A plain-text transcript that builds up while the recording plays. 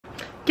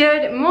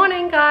Good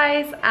morning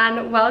guys,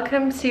 and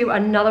welcome to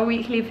another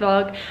weekly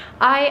vlog.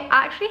 I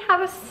actually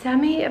have a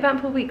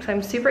semi-eventful week, so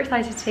I'm super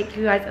excited to take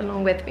you guys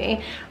along with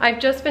me. I've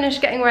just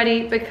finished getting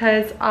ready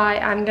because I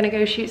am gonna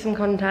go shoot some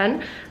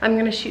content. I'm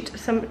gonna shoot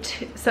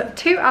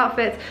two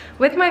outfits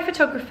with my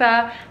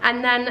photographer,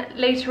 and then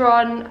later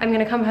on I'm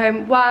gonna come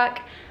home, work,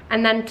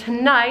 and then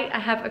tonight I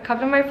have a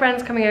couple of my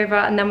friends coming over,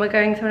 and then we're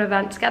going to an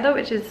event together,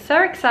 which is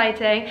so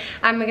exciting,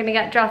 and we're gonna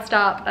get dressed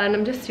up, and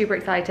I'm just super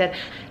excited.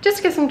 Just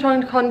to give some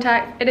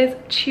context, it is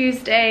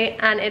Tuesday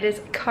and it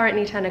is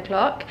currently 10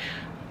 o'clock.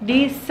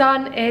 The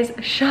sun is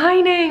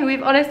shining.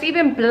 We've honestly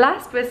been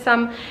blessed with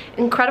some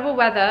incredible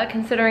weather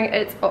considering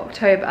it's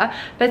October,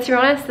 but to be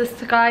honest, the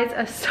skies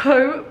are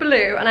so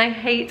blue, and I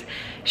hate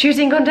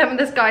shooting content when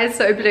the sky is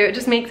so blue. It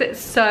just makes it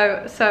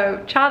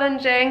so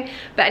challenging.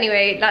 But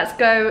anyway, let's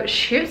go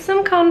shoot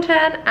some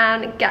content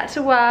and get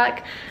to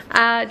work.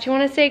 Do you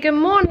want to say good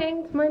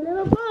morning to my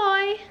little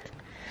boy?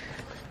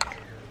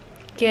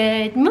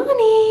 Good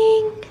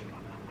morning.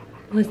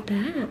 What's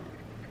that?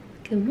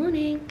 Good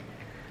morning.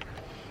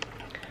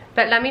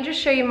 But let me just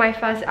show you my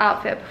first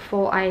outfit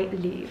before I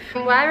leave.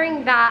 I'm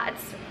wearing that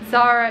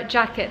Zara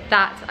jacket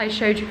that I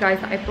showed you guys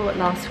that I bought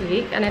last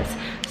week, and it's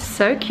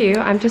so cute.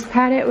 I've just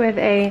paired it with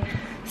a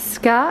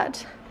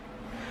skirt,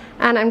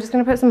 and I'm just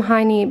gonna put some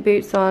high knee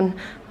boots on.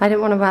 I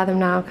didn't want to wear them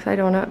now because I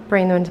don't want to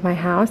bring them into my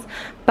house,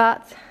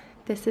 but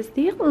this is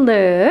the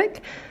look.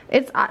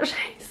 It's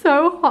actually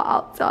so hot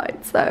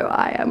outside, so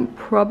I am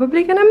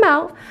probably gonna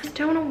melt. I just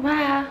don't want to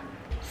wear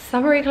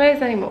summery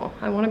clothes anymore.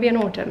 I want to be in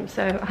autumn,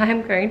 so I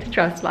am going to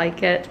dress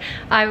like it.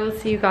 I will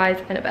see you guys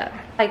in a bit.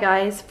 Hi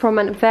guys, from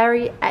a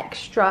very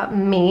extra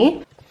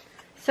me.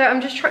 So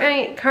I'm just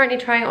currently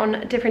trying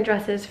on different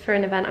dresses for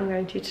an event I'm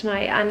going to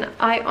tonight, and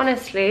I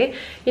honestly,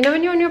 you know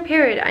when you're on your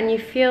period and you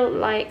feel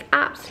like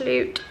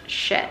absolute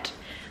shit,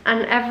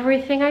 and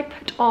everything I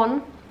put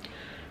on,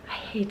 I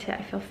hate it.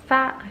 I feel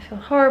fat, I feel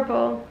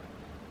horrible,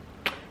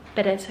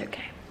 but it's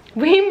okay.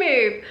 We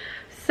move.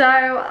 So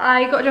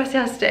I got dressed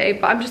yesterday,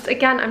 but I'm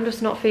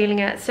just not feeling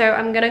it. So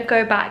I'm gonna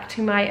go back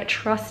to my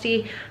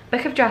trusty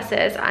book of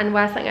dresses and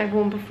wear something I've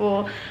worn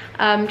before.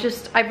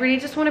 I really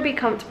just want to be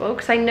comfortable,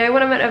 because I know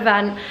when I'm at an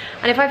event,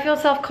 and if I feel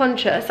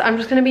self-conscious, I'm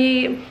just gonna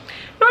be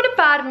not in a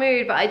bad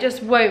mood, but I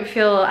just won't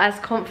feel as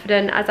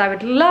confident as I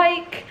would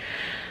like.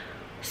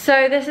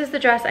 So this is the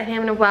dress I think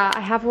I'm gonna wear. I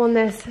have worn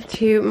this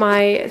to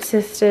my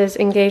sister's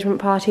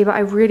engagement party, but I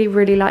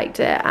really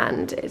liked it,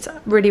 and it's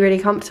really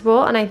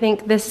comfortable, and I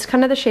think this is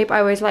kind of the shape I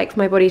always like for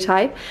my body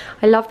type.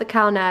 I love the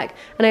cowl neck,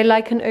 and I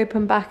like an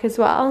open back as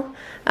well,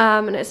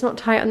 and it's not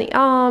tight on the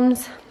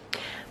arms.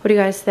 What do you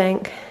guys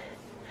think?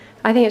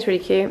 I think it's really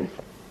cute.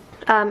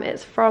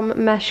 It's from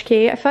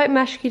Meshki. I feel like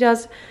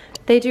Meshki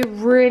they do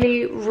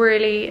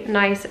really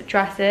nice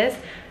dresses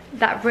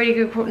that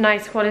really good,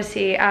 nice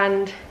quality,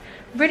 and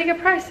really good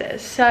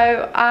prices.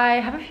 So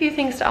I have a few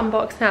things to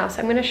unbox now, so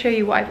I'm going to show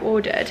you what I've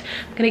ordered.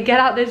 I'm going to get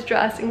out this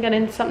dress and get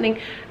into something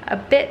a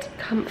bit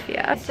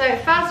comfier. So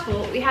first of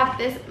all, we have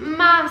this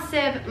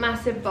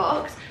massive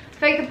box. I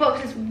feel like the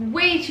box is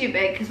way too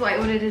big because what I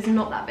ordered is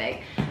not that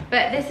big,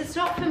 but this is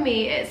not for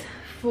me, it's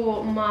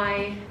for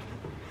my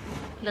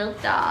little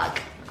dog.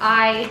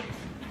 I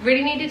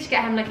really needed to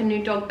get him like a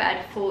new dog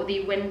bed for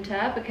the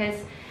winter,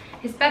 because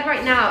his bed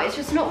right now, it's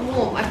just not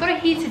warm. I've got a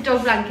heated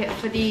dog blanket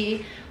for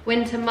the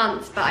winter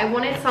months, but I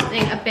wanted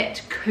something a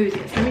bit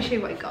cozier. So let me show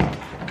you what I got.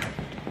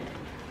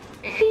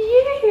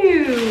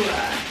 Ew.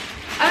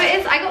 Oh, it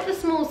is. I got the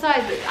small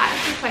size, but it's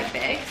actually quite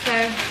big. So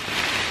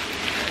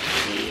let's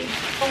see.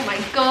 Oh my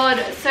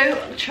god. So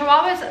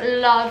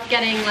Chihuahuas love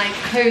getting like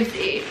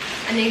cozy,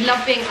 and they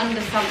love being under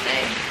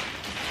something.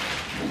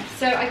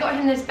 So I got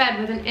him this bed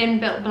with an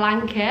inbuilt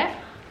blanket.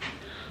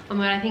 Oh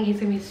my god, I think he's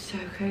gonna be so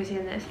cozy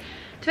in this.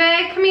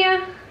 Twig, come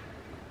here.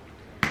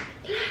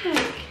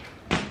 Look.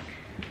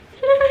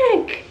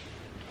 Look,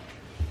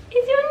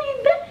 he's on your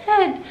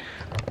bed.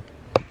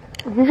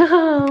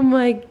 Oh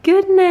my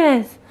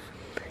goodness.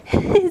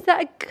 Is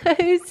that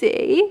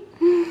cozy?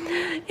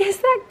 Is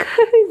that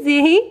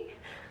cozy?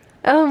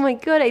 Oh my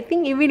god, I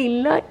think you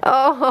really like.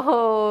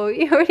 Oh,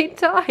 you're already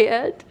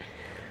tired.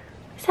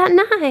 Is that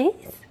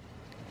nice?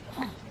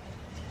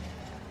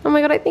 Oh my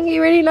god, I think he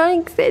really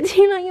likes it.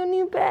 Do you like your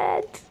new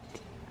bed?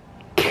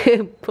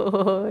 Good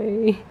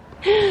boy.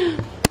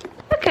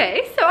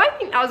 Okay, so I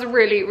think that was a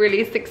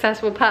really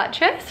successful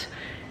purchase.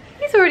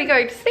 He's already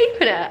going to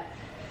sleep in it.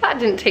 That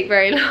didn't take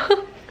very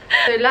long.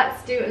 So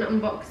let's do an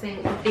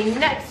unboxing of the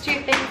next two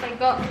things I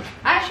got.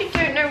 I actually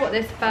don't know what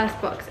this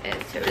first box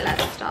is, so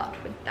let's start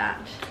with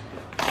that.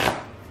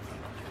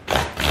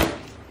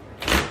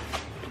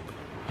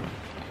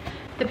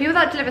 The people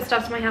that deliver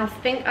stuff to my house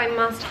think I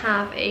must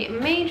have a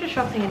major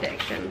shopping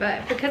addiction,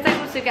 but because I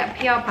also get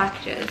PR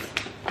packages.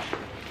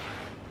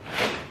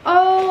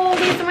 Oh,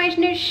 these are my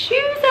new shoes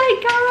I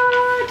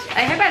got.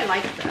 I hope I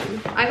like them.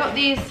 I got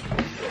these,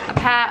 a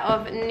pair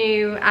of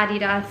new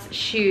Adidas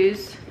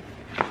shoes.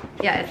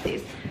 Yeah, it's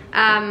these.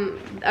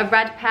 A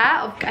red pair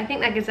of, I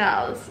think they're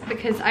Gazelles,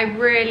 because I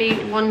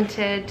really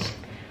wanted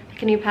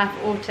pick a new pair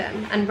for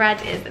autumn. And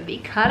red is the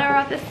color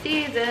of the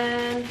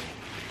season.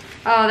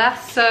 Oh,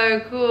 that's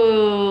so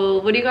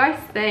cool. What do you guys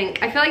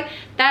think? I feel like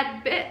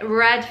that bit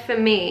red for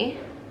me.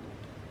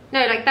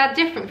 No, like they're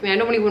different for me. I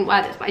normally wouldn't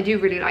wear this, but I do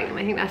really like them.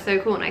 I think they're so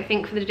cool. And I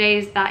think for the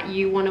days that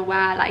you want to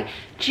wear like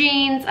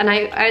jeans, and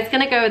I was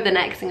gonna go with the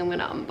next thing I'm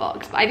gonna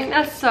unbox, but I think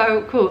they're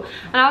so cool.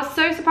 And I was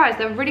so surprised.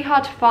 They're really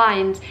hard to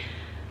find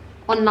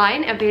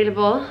online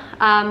available,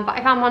 but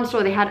I found one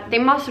store. They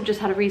must have just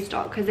had a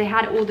restock because they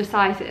had all the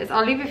sizes.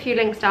 I'll leave a few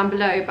links down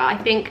below, but I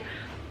think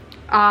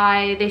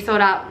they sold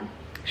out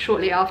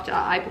shortly after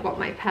I got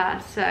my pair.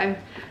 So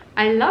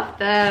I love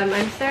them.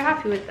 I'm so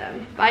happy with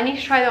them, but I need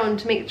to try them on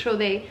to make sure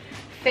they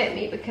fit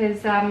me,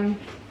 because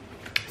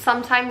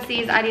sometimes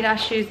these Adidas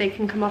shoes, they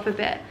can come up a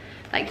bit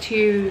like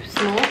too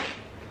small,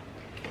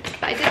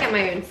 but I did get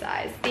my own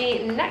size. The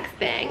next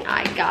thing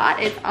I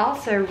got is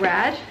also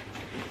red.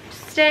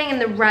 Just staying in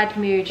the red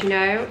mood, you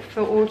know,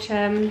 for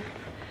autumn.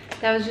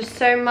 There was just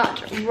so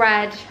much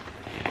red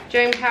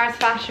during Paris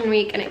Fashion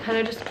Week, and it kind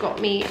of just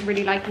got me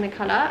really liking the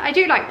color. I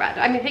do like red.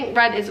 I mean, I think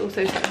red is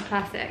also such a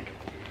classic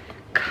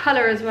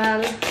color as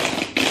well.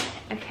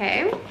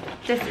 Okay,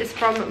 this is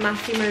from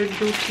Massimo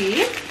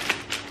Dutti.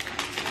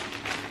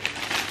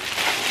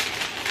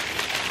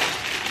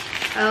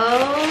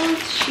 Oh,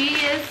 she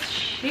is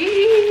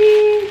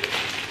chic.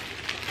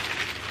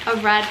 A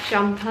red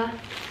jumper.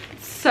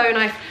 So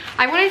nice.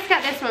 I wanted to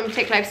get this one in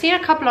particular. I've seen a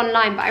couple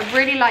online, but I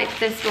really liked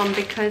this one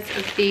because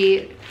of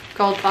the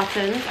gold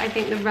buttons. I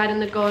think the red and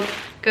the gold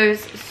goes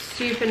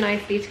super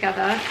nicely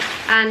together.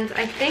 And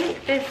I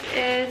think this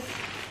is,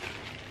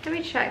 let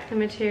me check the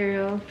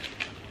material.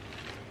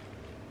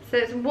 So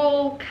it's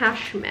wool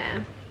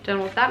cashmere. Don't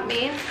know what that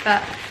means,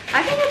 but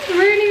I think it's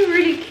really,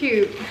 really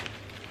cute.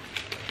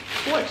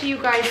 What do you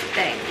guys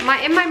think?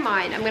 In my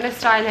mind, I'm gonna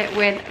style it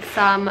with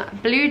some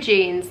blue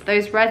jeans,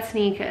 those red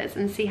sneakers,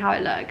 and see how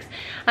it looks.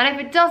 And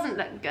if it doesn't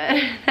look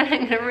good, then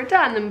I'm gonna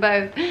return them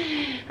both,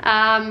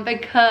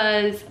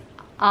 because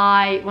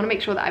I want to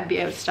make sure that I'd be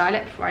able to style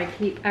it before I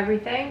keep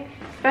everything,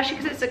 especially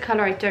because it's a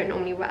color I don't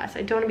normally wear, so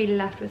I don't want to be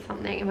left with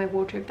something in my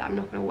wardrobe that I'm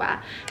not going to wear.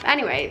 But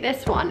anyway,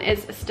 this one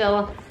is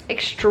still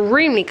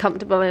extremely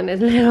comfortable in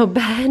his little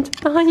bed.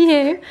 Aren't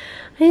you?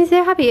 I'm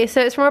so happy.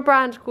 So it's from a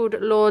brand called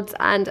Lords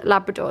and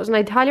Labradors, and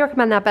I highly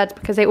recommend their beds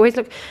because they always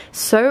look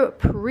so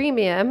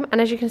premium.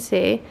 And as you can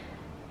see,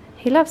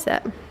 he loves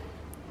it.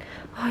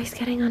 Oh, he's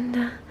getting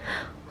under.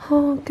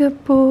 Oh,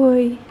 good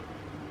boy.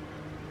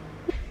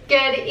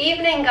 Good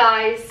evening,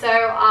 guys. So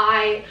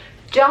I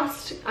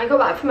got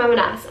back from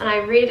M&S and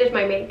I redid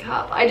my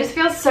makeup. I just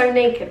feel so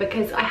naked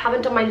because I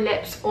haven't done my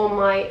lips or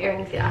my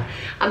earrings yet.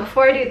 And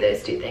before I do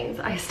those two things,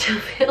 I still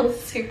feel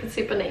super,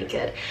 super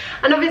naked.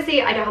 And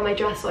obviously I don't have my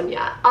dress on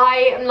yet.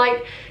 I am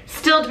like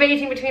still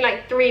debating between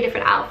like 3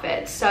 different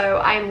outfits. So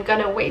I'm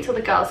gonna wait till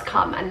the girls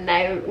come and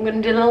now I'm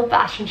gonna do a little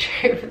fashion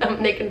show for them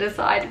and they can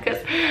decide, because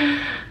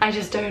I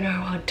just don't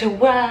know what to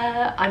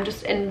wear. I'm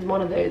just in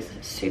one of those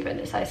super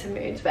indecisive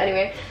moods. But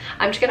anyway,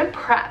 I'm just gonna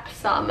prep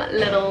some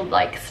little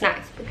like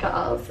snacks for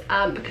girls,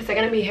 because they're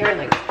gonna be here in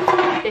like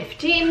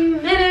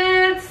 15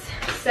 minutes.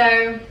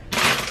 So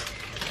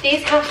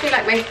these have to be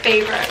like my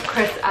favorite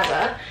crisp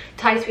ever.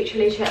 Thai sweet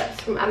chili chips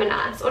from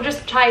M&S, or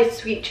just Thai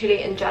sweet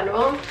chili in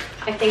general.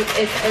 I think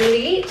it's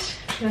elite.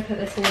 I'm gonna put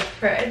this in the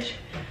fridge.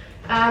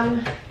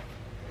 I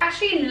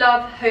actually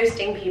love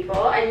hosting people.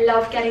 I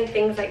love getting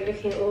things like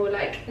looking all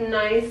like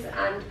nice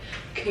and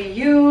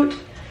cute.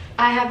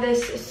 I have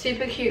this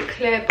super cute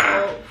clear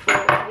bowl for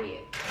the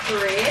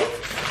Frieze.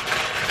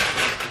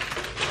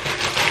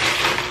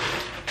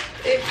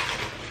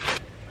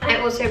 I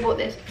also bought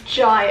this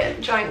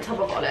giant tub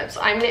of olives.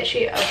 I'm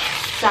literally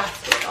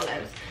obsessed with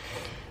olives.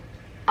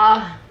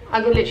 I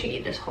could literally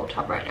eat this whole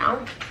tub right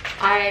now.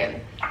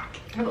 I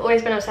have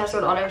always been obsessed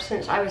with olives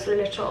since I was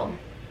little.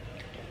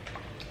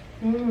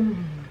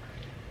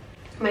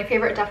 My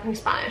favorite, definitely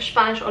Spanish.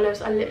 Spanish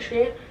olives are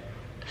literally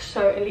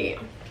so elite.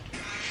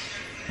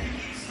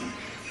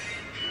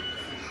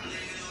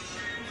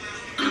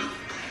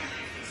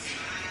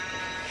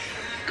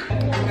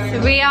 So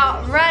we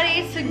are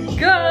ready to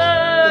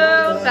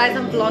go. Guys,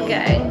 I'm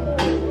vlogging.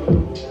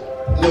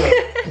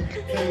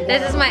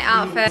 This is my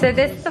outfit. So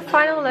this is the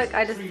final look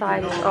I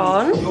decided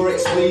on. It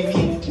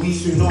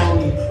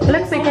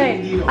looks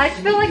okay. I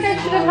feel like I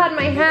should have had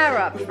my hair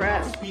up for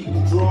it.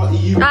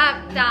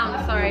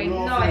 Down, sorry.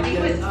 No, I think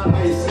it was up.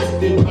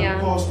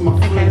 Yeah,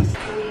 okay.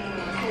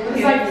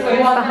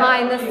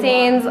 Behind the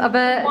scenes of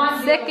a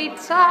Zicky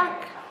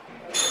Talk.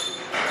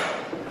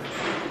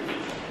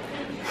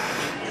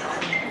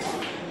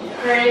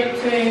 3,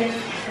 2,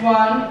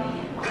 1.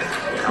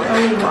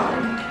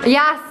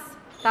 Yes,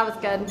 that was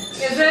good.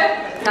 Is it?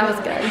 That was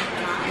good.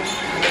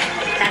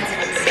 That's a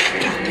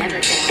secret I'll never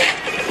get.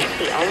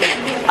 The only.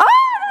 Oh,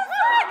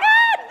 that's so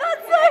good!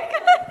 That's so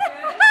good!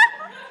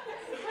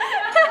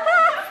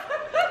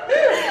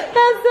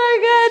 That's so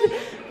good!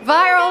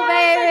 Viral,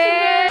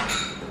 baby!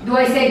 Do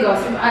I say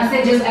gossip? I say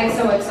just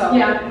XOXO.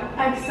 Yeah,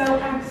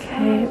 XOXO.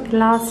 Okay, the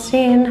last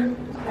scene.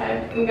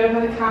 Okay, I'm gonna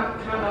put the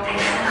countdown on.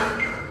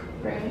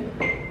 3,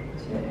 2,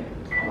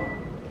 1.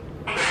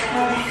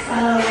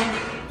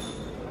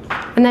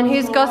 And then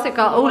who's Gossip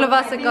Girl? All of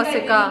us are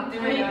Gossip Girl.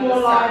 I need more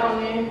light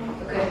on you.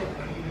 Okay.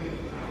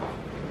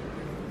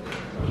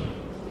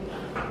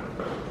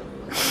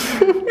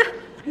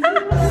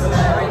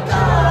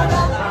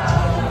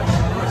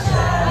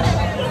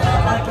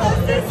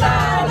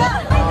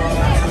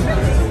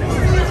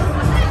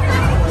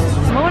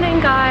 Morning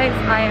guys,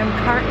 I am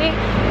currently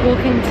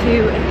walking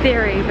to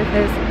Theory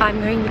because I'm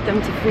going with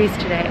them to Frieze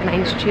today and I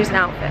need to choose an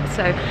outfit.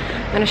 So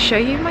I'm going to show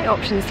you my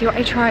options, see what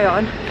I try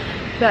on.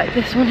 But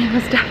this morning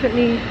was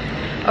definitely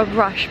a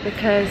rush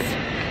because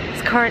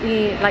it's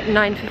currently like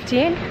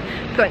 9:15.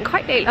 We went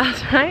quite late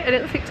last night. I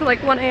didn't sleep till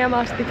like 1 AM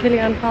after the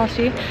Kilian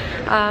party.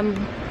 I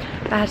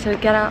had to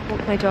get out,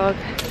 walk my dog,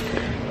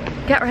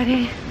 get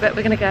ready, but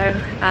we're gonna go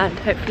and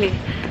hopefully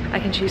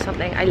I can choose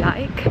something I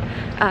like.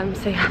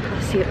 So yeah,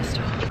 I'll see you at the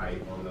store.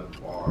 On the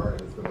bar,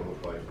 it's gonna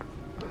look like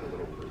a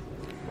little person.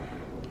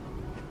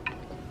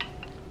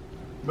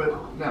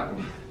 But no,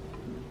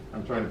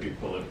 I'm trying to be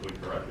politically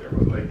correct here,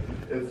 but like,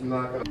 it's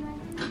not gonna.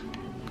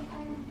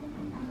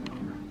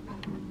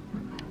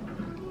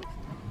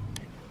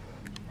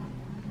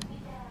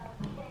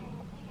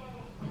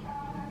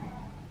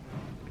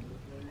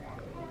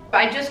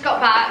 I just got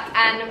back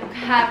and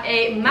have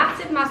a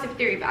massive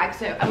Theory bag,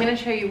 so I'm going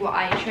to show you what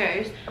I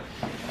chose.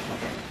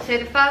 So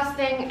the first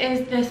thing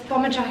is this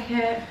bomber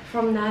jacket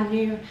from their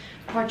new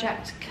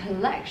project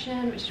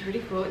collection, which is really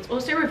cool. It's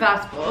also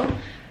reversible.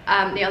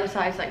 The other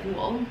side is like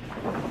wool.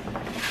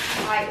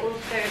 I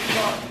also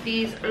got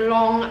these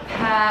long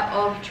pair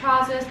of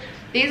trousers.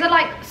 These are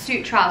like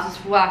suit trousers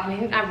for work, and I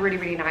think they're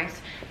really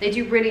nice. They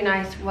do really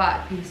nice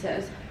work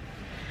pieces.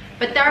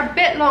 But they're a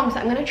bit long, so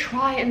I'm gonna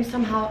try and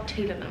somehow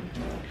tailor them.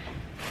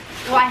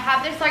 Well, I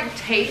have this like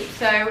tape,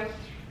 so I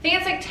think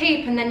it's like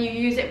tape and then you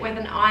use it with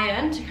an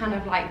iron to kind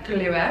of like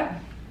glue it.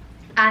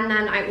 And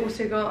then I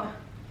also got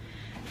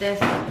this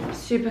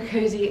super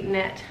cozy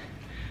knit,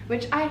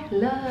 which I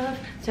love.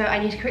 So I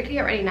need to quickly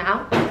get ready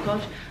now, oh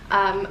god,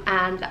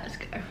 and let's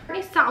go. I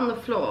already sat on the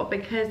floor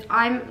because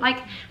I'm like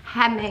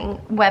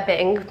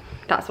webbing,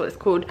 that's what it's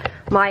called,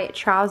 my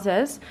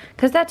trousers.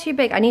 Because they're too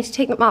big, I need to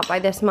take them up by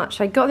this much.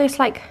 So I got this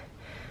like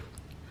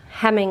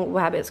hemming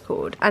web it's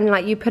called, and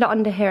like you put it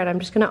under here and I'm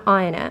just gonna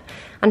iron it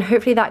and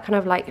hopefully that kind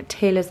of like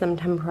tailors them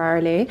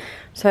temporarily.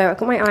 So I've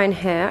got my iron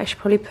here. I should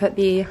probably put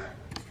the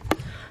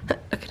look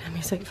at him,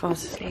 he's like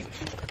fast asleep.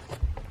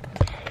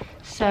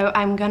 So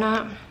I'm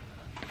gonna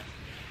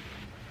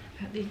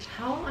put the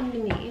towel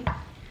underneath.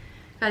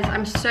 Guys,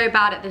 I'm so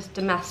bad at this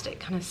domestic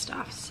kind of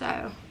stuff,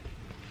 so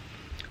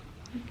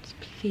let's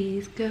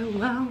please go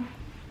well.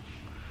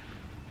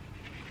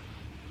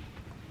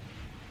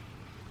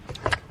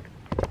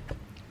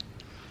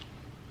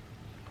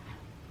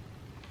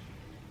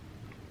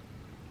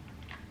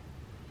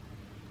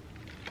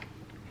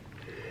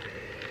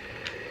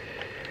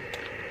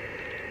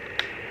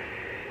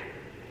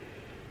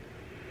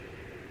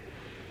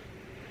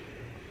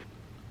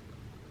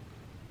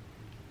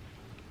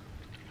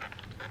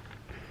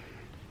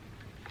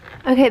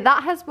 Okay,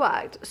 that has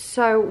worked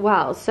so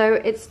well. So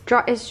it's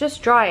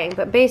just drying,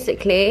 but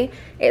basically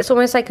it's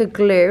almost like a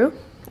glue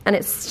and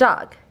it's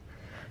stuck.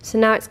 So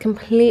now it's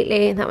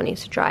completely, that one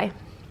needs to dry.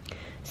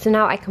 So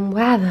now I can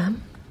wear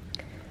them.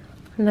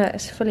 And look,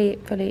 it's fully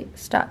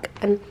stuck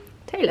and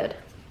tailored.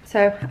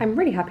 So I'm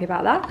really happy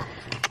about that.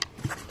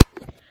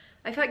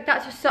 I feel like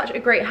that's just such a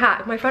great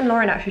hack. My friend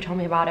Lauren actually told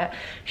me about it.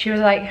 She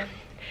was like, I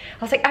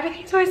was like,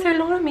 everything's always so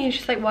long on me. And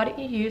she's like, why don't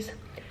you use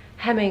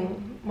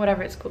hemming,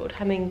 whatever it's called,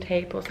 hemming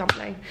tape or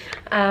something.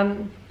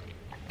 And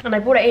I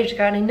bought it ages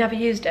ago and I never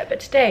used it, but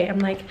today I'm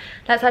like,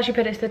 let's actually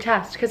put it to the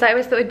test, because I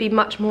always thought it would be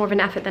much more of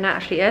an effort than it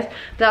actually is,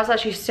 but that's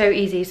actually so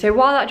easy. So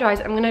while that dries,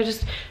 I'm gonna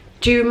just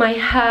do my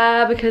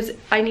hair because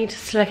I need to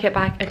slick it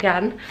back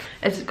again.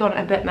 It's gone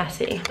a bit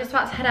messy. Just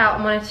about to head out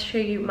and wanted to show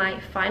you my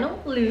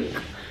final look.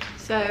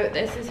 So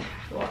this is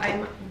what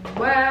I'm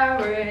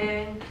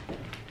wearing.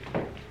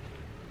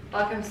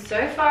 Like, I'm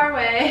so far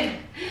away,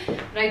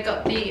 but I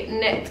got the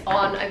knit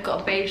on. I've got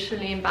a beige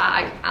chenille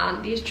bag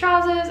and these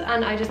trousers,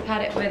 and I just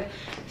paired it with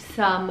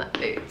some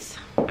boots.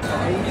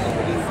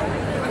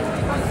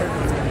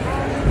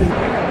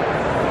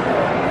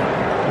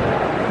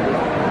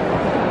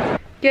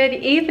 Good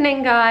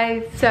evening,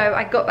 guys. So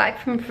I got back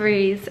from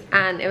Frieze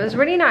and it was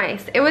really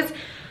nice. It was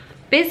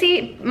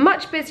busy,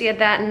 much busier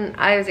than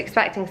I was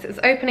expecting, because it was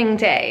opening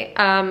day.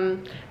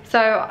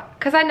 So,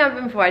 because I'd never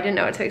been before, I didn't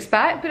know what to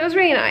expect, but it was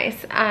really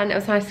nice, and it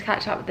was nice to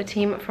catch up with the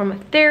team from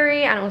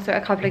Theory and also a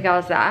couple of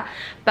girls there.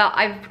 But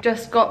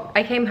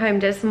I came home,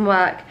 did some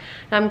work,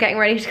 and I'm getting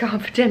ready to go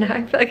out for dinner.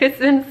 I feel like it's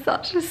been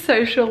such a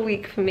social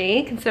week for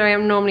me, considering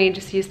I'm normally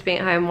just used to being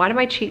at home. Why do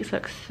my cheeks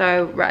look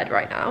so red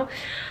right now?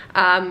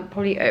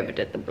 Probably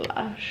overdid the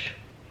blush.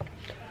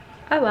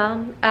 Oh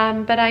well,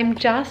 but I'm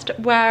just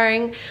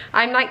wearing,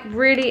 I'm like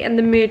really in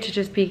the mood to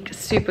just be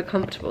super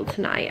comfortable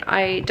tonight.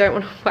 I don't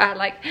want to wear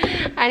like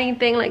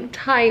anything like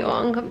tight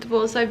or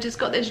uncomfortable, so I've just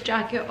got this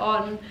jacket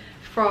on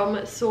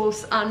from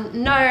Source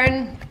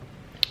Unknown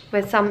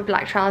with some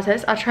black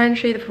trousers. I'll try and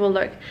show you the full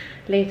look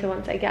later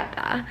once I get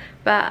there.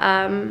 But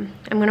I'm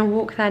gonna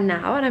walk there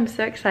now and I'm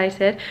so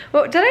excited.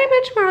 Well, did I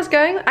mention where I was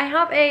going? I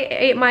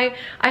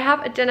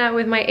have a dinner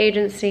with my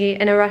agency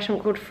in a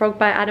restaurant called Frog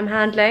by Adam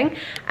Handling,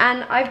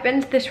 and I've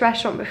been to this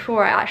restaurant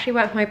before. I actually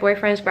went for my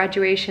boyfriend's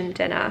graduation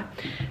dinner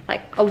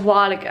like a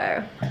while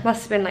ago.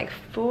 Must have been like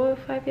 4 or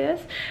 5 years.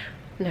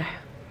 No,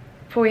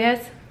 4 years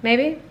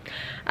maybe.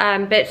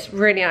 But it's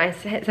really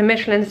nice. It's a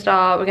Michelin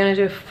star. We're gonna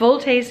do a full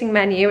tasting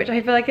menu, which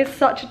I feel like is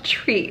such a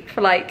treat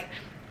for like,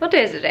 what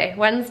day is it today?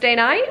 Wednesday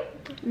night?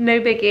 No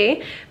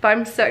biggie, but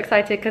I'm so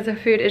excited because the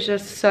food is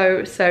just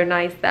so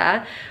nice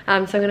there. So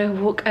I'm gonna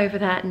walk over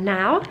there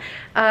now,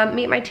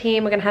 meet my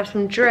team. We're gonna have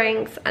some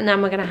drinks and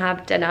then we're gonna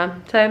have dinner.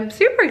 So I'm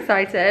super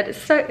excited.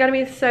 It's gonna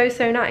be so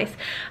nice.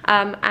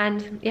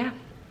 And yeah,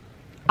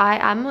 I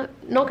am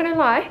not gonna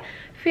lie,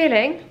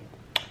 feeling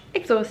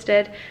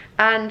exhausted,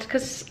 and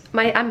because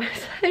I'm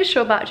so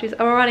sure batteries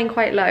are running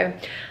quite low,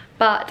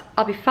 but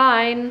I'll be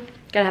fine.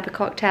 Gonna have a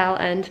cocktail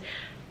and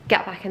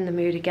get back in the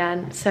mood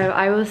again. So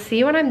I will see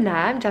you when I'm there.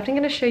 I'm definitely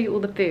going to show you all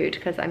the food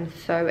because I'm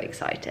so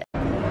excited.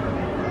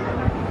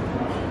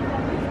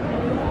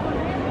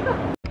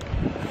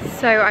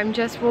 So I'm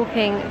just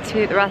walking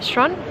to the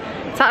restaurant.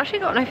 It's actually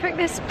got, and I think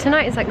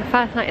tonight is like the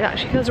first night it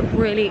actually feels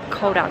really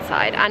cold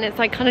outside and it's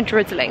like kind of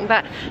drizzling,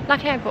 but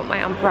luckily I brought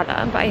my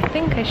umbrella. But I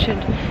think I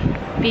should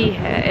be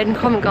here in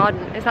Covent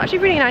Garden. It's actually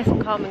really nice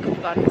and calm in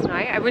Covent Garden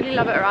tonight. I really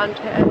love it around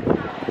here.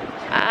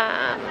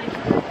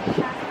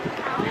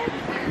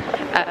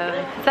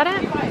 Is that it?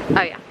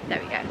 Oh yeah, there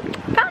we go.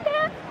 Found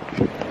it!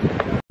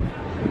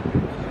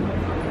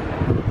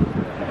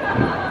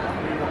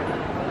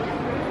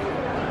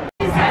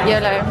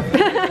 YOLO.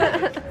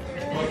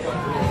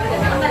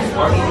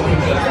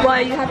 Why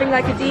are you having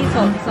like a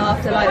detox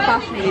after like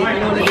Fashion Week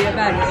and all of the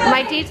events?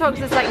 My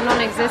detox is like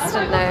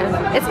non-existent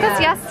though. It's because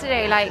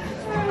yesterday, like,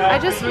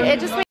 it just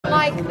made me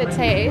like the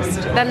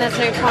taste, then there's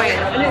no point.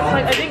 And it's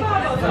like, I think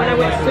when I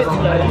went to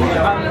Switzerland,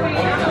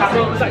 it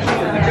was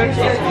actually a good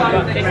taste, but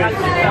it has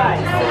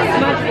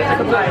imagine it's like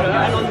a burger,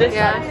 and on this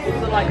side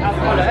it's like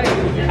alcoholic,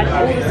 and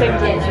all the same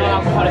drinks are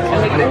alcoholic,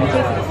 and like it all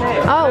tastes the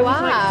same. Oh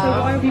wow. So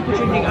why are people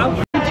drinking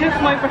alcohol? I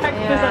took my breakfast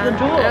at the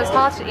door. It was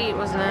hard to eat,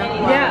 wasn't it?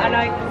 Yeah, and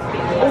I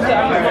was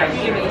not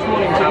eating it this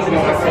morning, so I was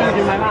food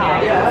in my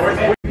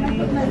mouth.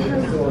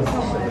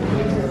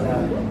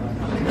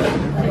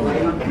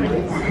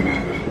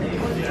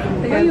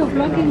 Oh, you're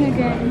vlogging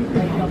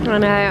again. I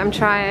know, I'm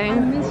trying. I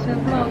missed your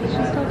vlog. She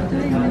stopped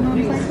doing them. I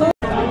was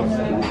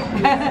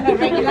like,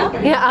 regular?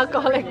 Yeah,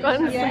 alcoholic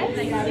ones. Yes.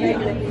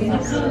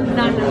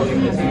 No.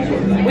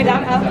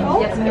 Without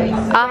alcohol? Yes, please.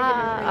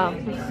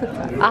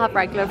 I'll have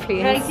regular,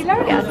 please.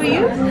 Regular? Yes. For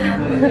you?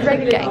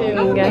 Regular.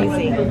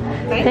 Amazing.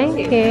 Thank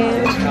you.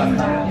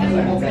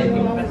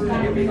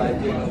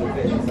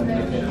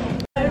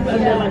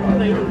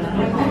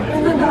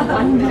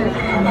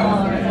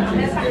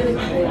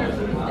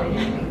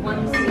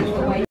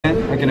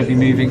 We're going to be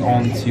moving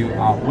on to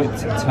our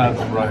whipped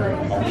turbot roe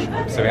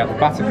emulsion. So we have the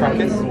batter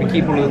crackers. We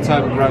keep all of the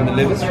turbot roe and the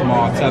livers from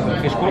our turbot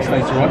fish course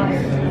later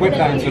on. Whip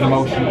that into an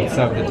emulsion and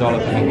serve with a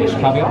dollop of English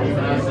caviar.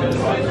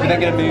 We're then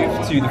going to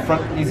move to the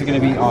front. These are going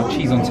to be our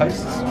cheese on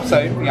toasts.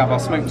 So we have our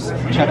smoked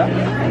cheddar.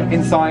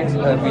 Inside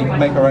we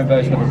make our own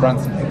version of a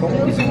Branston pickle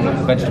using all of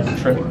the vegetable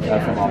trim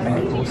from our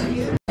main course.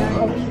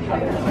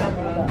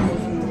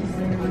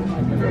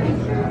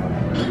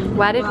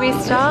 Where did we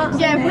start?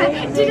 Yeah,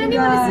 did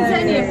anyone listen to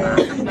any of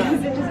that?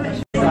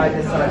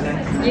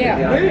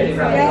 Yeah, really?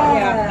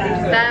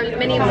 Yeah. The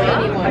mini one.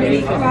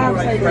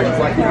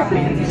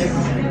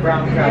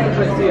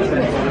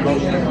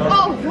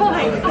 Oh,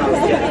 right.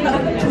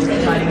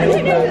 I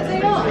don't know that they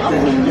are.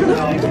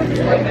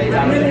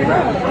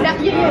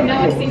 Yeah,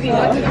 now I see these. I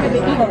just really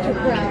ultra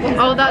brown.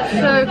 Oh, that's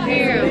so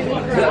cute.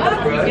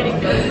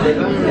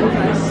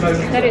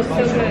 That is so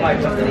good.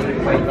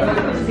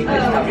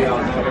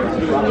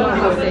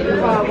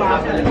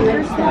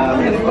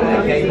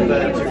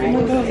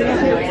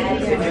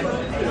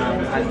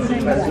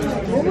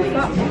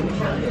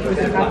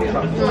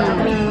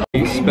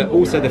 But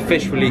also the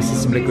fish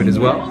releases some liquid as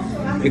well.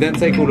 We then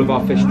take all of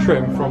our fish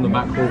trim from the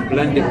mackerel,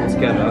 blend it all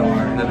together,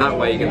 and then that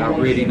way you get that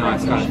really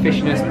nice kind of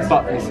fishiness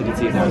but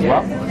acidity in there as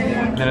well.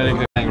 And then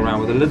I'm playing around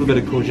with a little bit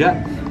of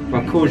courgette,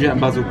 our courgette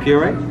and basil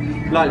puree,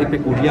 lightly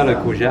pickled yellow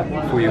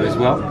courgette for you as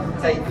well.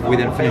 We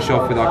then finish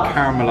off with our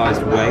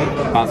caramelised whey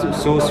basil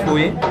sauce for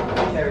you.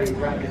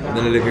 And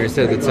then Olivia,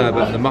 instead of the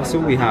turbot and the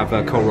mussel, we have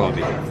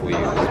kohlrabi for you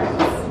as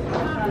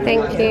well.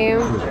 Thank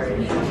you.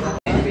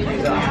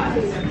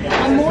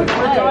 I'm more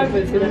tired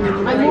than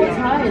I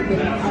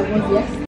was yesterday.